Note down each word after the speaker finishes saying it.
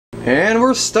And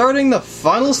we're starting the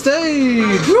final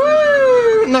stage!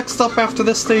 Woo! Next up after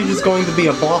this stage is going to be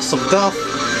a boss of death.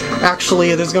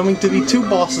 Actually, there's going to be two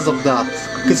bosses of death.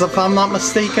 Because if I'm not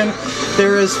mistaken,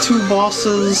 there is two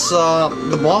bosses.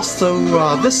 The boss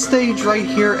to this stage right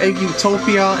here,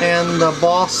 Utopia, and the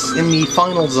boss in the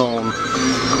final zone.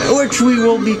 Which we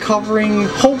will be covering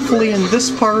hopefully in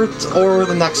this part or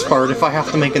the next part if I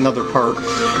have to make another part.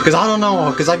 Because I don't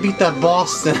know, because I beat that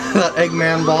boss, that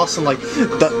Eggman boss in like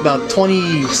the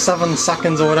 27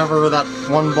 seconds or whatever that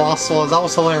one boss was. That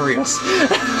was hilarious.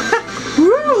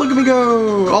 Woo, look at me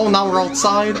go! Oh, now we're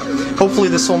outside. Hopefully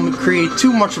this won't create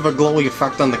too much of a glowy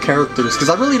effect on the characters, because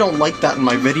I really don't like that in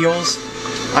my videos.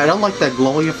 I don't like that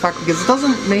glowy effect because it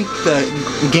doesn't make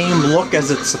the game look as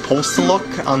it's supposed to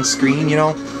look on screen, you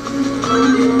know?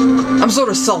 I'm sort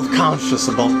of self-conscious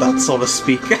about that, so to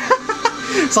speak.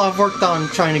 So I've worked on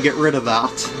trying to get rid of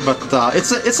that, but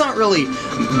it's not really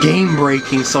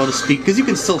game-breaking, so to speak, because you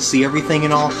can still see everything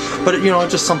and all, but you know,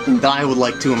 it's just something that I would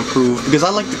like to improve, because I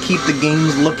like to keep the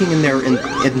games looking in their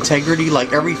integrity,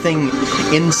 like everything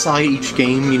inside each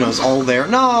game, you know, is all there.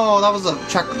 No, that was a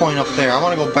checkpoint up there. I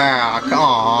want to go back.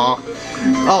 Aww.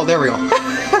 Oh, there we go.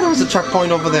 There was a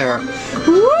checkpoint over there.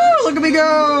 Woo! Look at me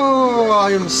go!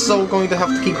 I am so going to have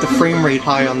to keep the frame rate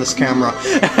high on this camera.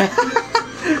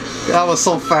 That was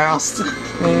so fast.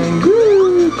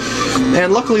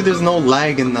 And luckily there's no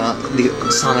lag in the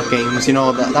Sonic games, you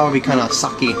know, that would be kind of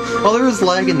sucky. Well, there is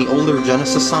lag in the older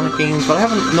Genesis Sonic games, but I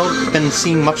haven't been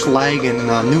seeing much lag in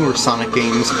newer Sonic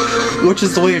games, which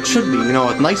is the way it should be, you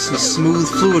know, nice and smooth,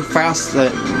 fluid, fast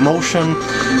motion,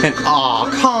 and aw,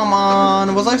 come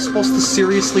on, was I supposed to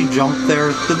seriously jump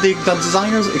there? Did the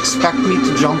designers expect me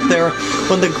to jump there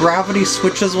when the gravity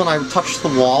switches when I touch the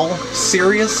wall?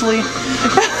 Seriously?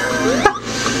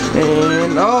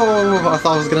 And oh, I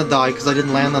thought I was gonna die because I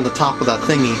didn't land on the top of that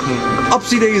thingy.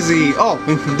 Upsy daisy! Oh,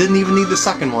 didn't even need the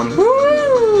second one.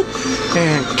 Woo!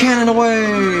 And cannon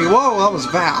away! Whoa, that was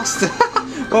fast!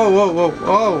 Whoa, whoa, whoa,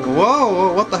 whoa,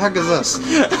 whoa! What the heck is this?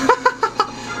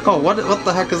 Oh, what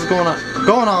the heck is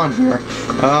going on here?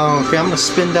 Okay, I'm gonna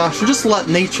spin dash and just let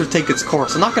nature take its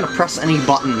course. I'm not gonna press any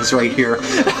buttons right here.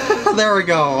 There we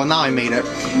go, now I made it.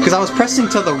 Because I was pressing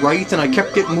to the right and I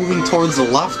kept moving towards the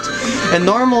left. And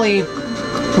normally,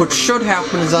 what should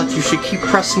happen is that you should keep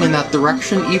pressing in that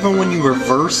direction even when you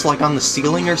reverse, like on the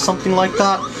ceiling or something like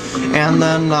that. And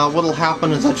then what'll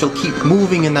happen is that you'll keep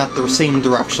moving in that same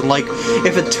direction. Like,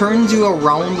 if it turns you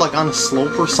around, like on a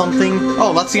slope or something,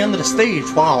 oh, that's the end of the stage,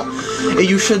 wow.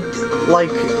 You should, like,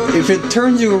 if it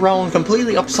turns you around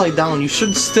completely upside down, you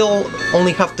should still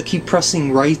only have to keep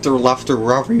pressing right or left or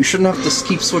wherever. You shouldn't have to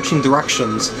keep switching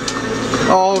directions.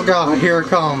 Oh god, here it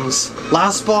comes.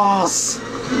 Last boss!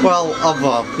 Well,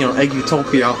 of, you know,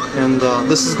 Utopia, and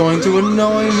this is going to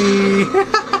annoy me.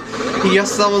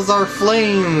 Yes, that was our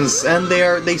flames, and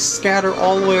they scatter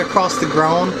all the way across the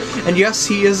ground, and yes,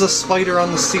 he is a spider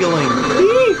on the ceiling.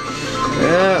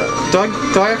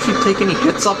 Do I actually take any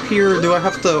hits up here, or do I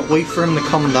have to wait for him to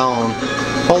come down?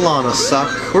 Hold on a sec.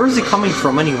 Where is he coming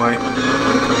from, anyway?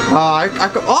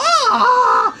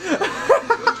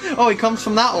 Oh, he comes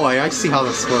from that way. I see how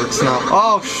this works now.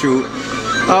 Oh, shoot.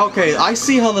 Okay, I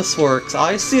see how this works.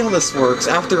 I see how this works.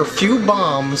 After a few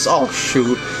bombs... Oh,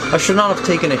 shoot. I should not have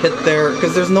taken a hit there,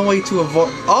 because there's no way to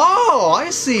avoid... Oh, I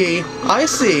see. I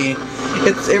see.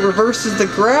 It reverses the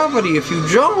gravity if you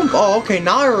jump. Oh, okay,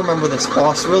 now I remember this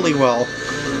boss really well.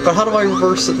 But how do I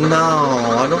reverse it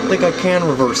now? I don't think I can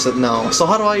reverse it now. So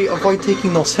how do I avoid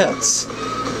taking those hits?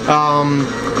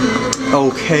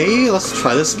 Okay, let's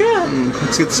try this again.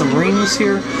 Let's get some rings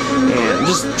here, and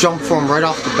just jump for them right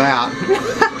off the bat.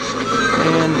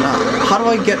 And how do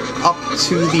I get up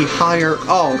to the higher...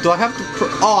 Oh, do I have to...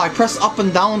 Oh, I press up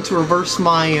and down to reverse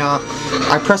my...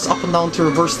 I press up and down to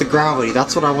reverse the gravity.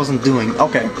 That's what I wasn't doing.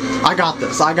 Okay, I got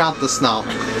this. I got this now.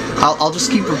 I'll just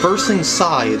keep reversing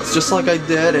sides, just like I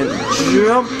did, and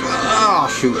jump... Oh,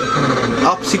 shoot.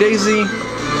 Upsy daisy.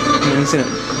 And he's gonna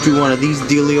do one of these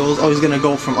dealios. Oh, he's gonna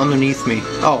go from underneath me.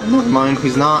 Oh, never mind,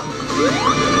 he's not.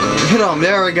 Hit him,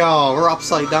 there we go. We're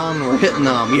upside down, we're hitting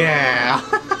them, yeah!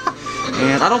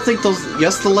 And I don't think those...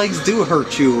 Yes, the legs do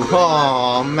hurt you.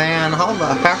 Oh, man, how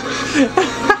the heck?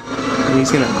 And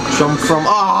he's gonna jump from...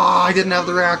 Oh, I didn't have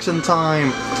the reaction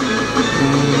time.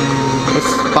 This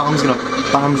bomb's gonna...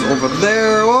 Bomb's over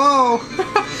there, whoa!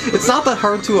 It's not that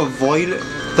hard to avoid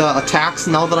the attacks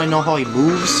now that I know how he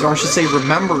moves, or I should say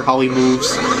remember how he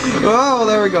moves. Oh,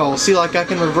 there we go. See, like, I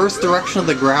can reverse direction of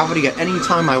the gravity at any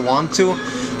time I want to,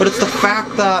 but it's the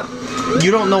fact that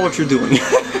you don't know what you're doing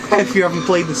if you haven't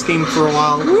played this game for a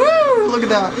while. Woo! Look at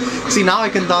that. See, now I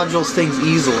can dodge those things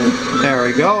easily. There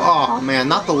we go. Oh man,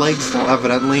 not the legs though,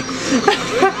 evidently.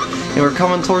 And we're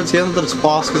coming towards the end of this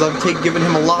boss because I've given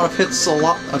him a lot of hits so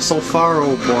far.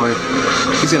 Oh boy.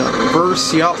 He's gonna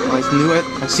reverse. Yup, I knew it.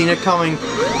 I seen it coming.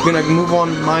 I'm gonna move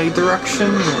on my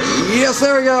direction. Yes,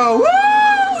 there we go. Woo!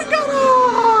 We got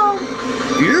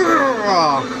him!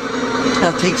 Yeah!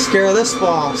 That takes care of this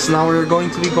boss. Now we're going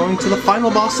to be going to the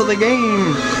final boss of the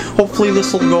game. Hopefully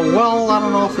this will go well. I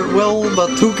don't know if it will,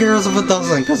 but who cares if it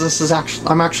doesn't? Because this is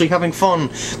I'm actually having fun,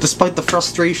 despite the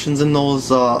frustrations in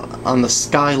those on the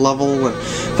sky level and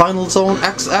final zone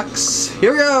XX.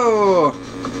 Here we go.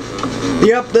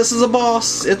 Yep, this is a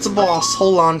boss. It's a boss.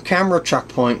 Hold on, camera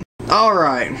checkpoint. All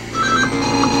right.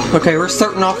 Okay, we're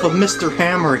starting off with Mr.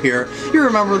 Hammer here. You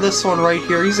remember this one right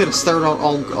here? He's gonna start out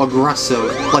all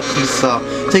aggressive, like he's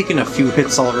taken a few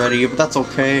hits already, but that's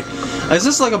okay. Is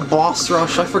this like a boss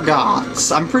rush? I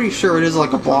forgot. I'm pretty sure it is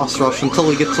like a boss rush until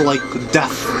we get to like the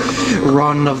death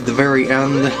run of the very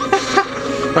end.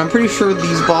 But I'm pretty sure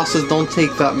these bosses don't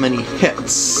take that many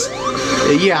hits.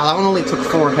 Yeah, that one only took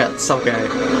 4 hits. Okay.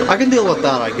 I can deal with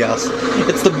that, I guess.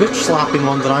 It's the bitch slapping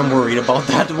one that I'm worried about.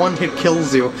 That one hit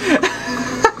kills you.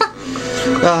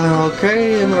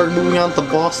 Okay, and we're moving on to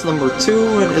boss number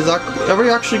 2, and are we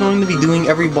actually going to be doing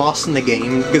every boss in the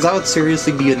game? Because that would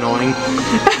seriously be annoying.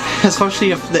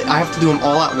 Especially if I have to do them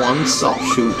all at once. Oh,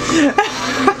 shoot.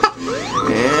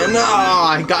 And,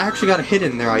 I actually got a hit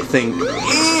in there, I think.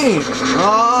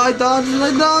 Oh, I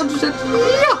dodged it.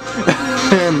 Yeah.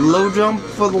 And low jump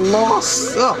for the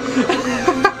loss. Oh.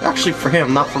 Actually for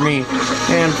him, not for me.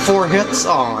 And 4 hits.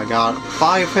 Oh my god.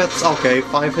 5 hits. Okay,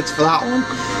 5 hits for that one.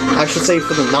 I should say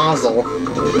for the nozzle.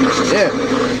 Yeah.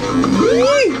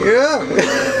 Yeah.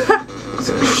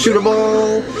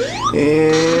 Shootable.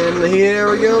 And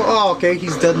here we go. Oh, okay,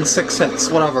 he's dead in 6 hits.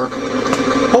 Whatever.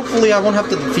 Hopefully I won't have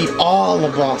to defeat all the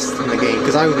bosses in the game,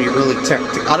 because I would be really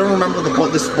ticked. I don't remember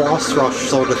this boss rush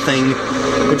sort of thing,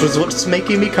 which is what's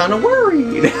making me kind of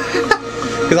worried.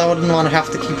 Because I wouldn't want to have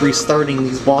to keep restarting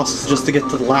these bosses just to get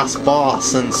to the last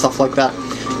boss and stuff like that.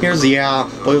 Here's it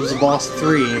was boss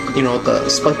 3, you know, the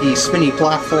spiky, spinny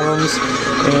platforms.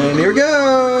 And here we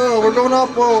go! We're going up!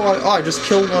 Whoa! I just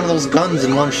killed one of those guns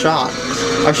in one shot.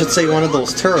 I should say one of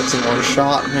those turrets in one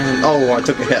shot. And oh, I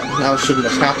took a hit. That shouldn't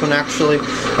have happened, actually.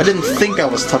 I didn't think I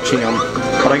was touching him,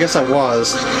 but I guess I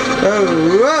was. Oh,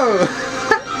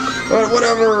 whoa!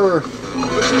 Whatever!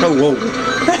 Oh, whoa.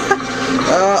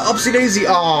 Upsy daisy.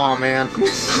 Oh man.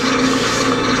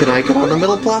 Can I get on the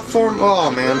middle platform? Oh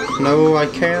man. No, I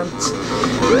can't.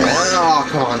 Oh,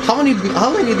 come on. How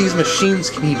many of these machines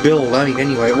can he build? I mean,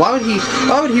 anyway, why would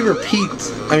he repeat?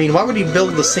 I mean, why would he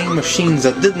build the same machines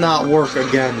that did not work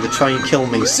again to try and kill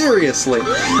me? Seriously.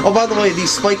 Oh, by the way,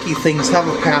 these spiky things have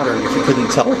a pattern, if you couldn't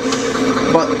tell.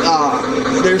 But,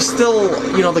 there's still,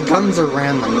 you know, the guns are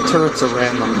random, the turrets are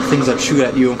random, the things that shoot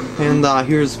at you. And,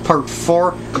 here's part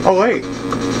 4. Oh, wait.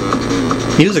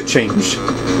 Music changed.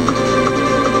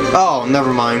 Oh,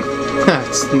 never mind.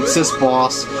 It's this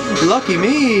boss. Lucky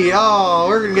me! Oh,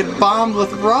 we're gonna get bombed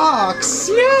with rocks!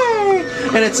 Yay!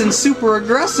 And it's in super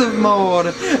aggressive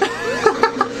mode!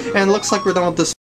 And it looks like we're done with this